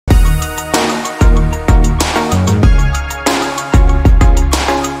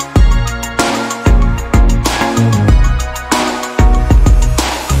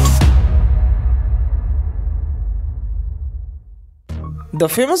The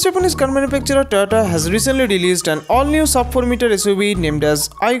famous Japanese car manufacturer Toyota has recently released an all-new sub-4-meter SUV named as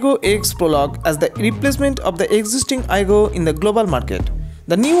Aygo X Prologue as the replacement of the existing Aygo in the global market.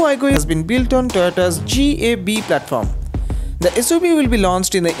 The new Aygo has been built on Toyota's GAB platform. The SUV will be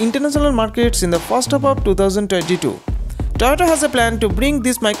launched in the international markets in the first half of 2022. Toyota has a plan to bring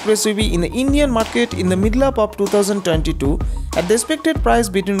this micro SUV in the Indian market in the middle of 2022 at the expected price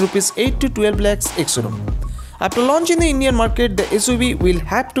between Rs 8 to 12 lakhs ex-showroom. After launch in the Indian market, the SUV will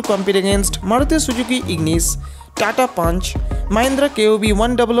have to compete against Maruti Suzuki Ignis, Tata Punch, Mahindra KOB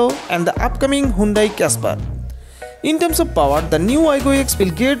 100 and the upcoming Hyundai Casper. In terms of power, the new Aygo X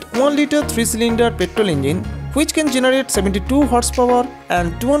will get 1-liter 3-cylinder petrol engine which can generate 72 horsepower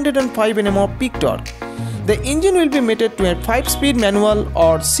and 205 Nm of peak torque. The engine will be mated to a 5-speed manual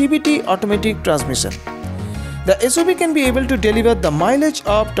or CVT automatic transmission. The SUV can be able to deliver the mileage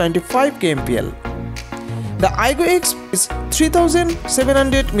of 25 kmpl. The Aygo X is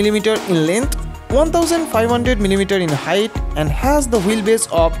 3700mm in length, 1500mm in height and has the wheelbase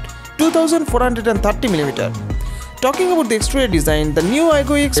of 2430mm. Talking about the exterior design, the new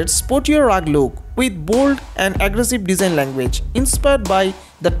Aygo X gets sportier rugged look with bold and aggressive design language inspired by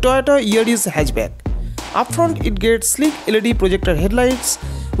the Toyota Yaris hatchback. Up front, it gets sleek LED projector headlights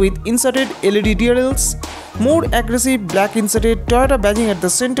with inserted LED DRLs, more aggressive black inserted Toyota badging at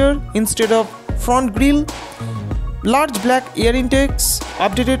the center instead of front grille, large black air intakes,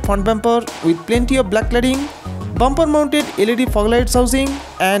 updated front bumper with plenty of black cladding, bumper mounted LED fog lights housing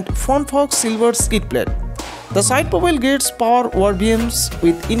and front fog silver skid plate. The side profile gets power over beams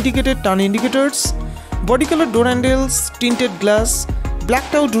with indicated turn indicators, body color door handles, tinted glass,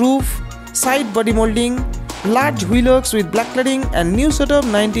 blacked out roof, side body molding, large wheel arcs with black cladding and new set of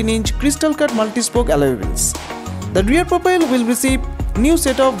 19-inch crystal cut multi-spoke alloy wheels. The rear profile will receive new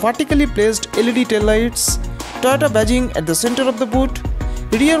set of vertically placed LED tail lights, Toyota badging at the center of the boot,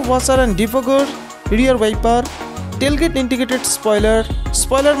 rear washer and defogger, rear wiper, tailgate integrated spoiler,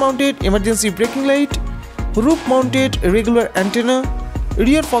 spoiler mounted emergency braking light, roof mounted regular antenna,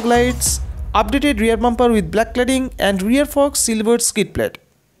 rear fog lights, updated rear bumper with black cladding and rear fog silver skid plate.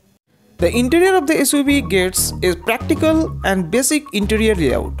 The interior of the SUV gets a practical and basic interior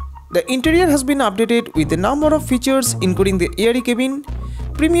layout. The interior has been updated with a number of features including the airy cabin,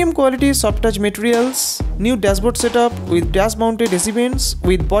 premium quality soft touch materials, new dashboard setup with dash mounted AC vents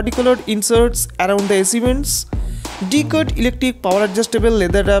with body colored inserts around the AC vents, D-cut electric power adjustable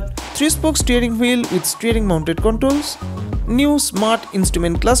leather wrapped 3-spoke steering wheel with steering mounted controls, new smart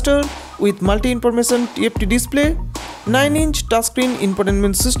instrument cluster with multi-information TFT display, 9-inch touchscreen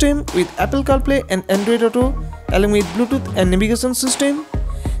infotainment system with Apple CarPlay and Android Auto along with Bluetooth and navigation system,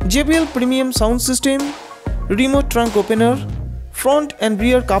 JBL premium sound system, remote trunk opener, front and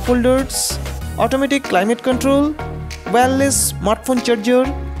rear cup holders, automatic climate control, wireless smartphone charger,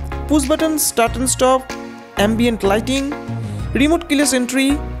 push button start and stop, ambient lighting, remote keyless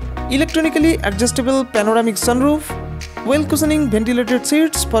entry, electronically adjustable panoramic sunroof, well cushioning ventilated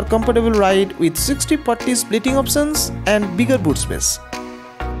seats for comfortable ride with 60/40 splitting options and bigger boot space.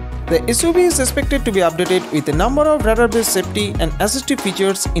 The SUV is expected to be updated with a number of radar-based safety and assistive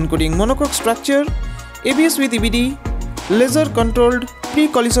features including monocoque structure, ABS with EBD, laser-controlled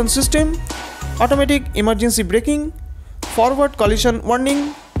pre-collision system, automatic emergency braking, forward collision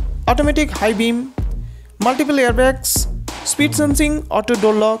warning, automatic high beam, multiple airbags, speed sensing auto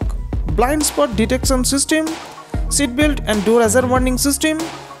door lock, blind spot detection system, seatbelt and door hazard warning system,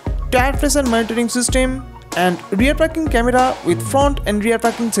 tire pressure monitoring system, and rear parking camera with front and rear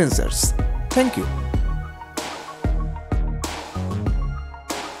parking sensors. Thank you.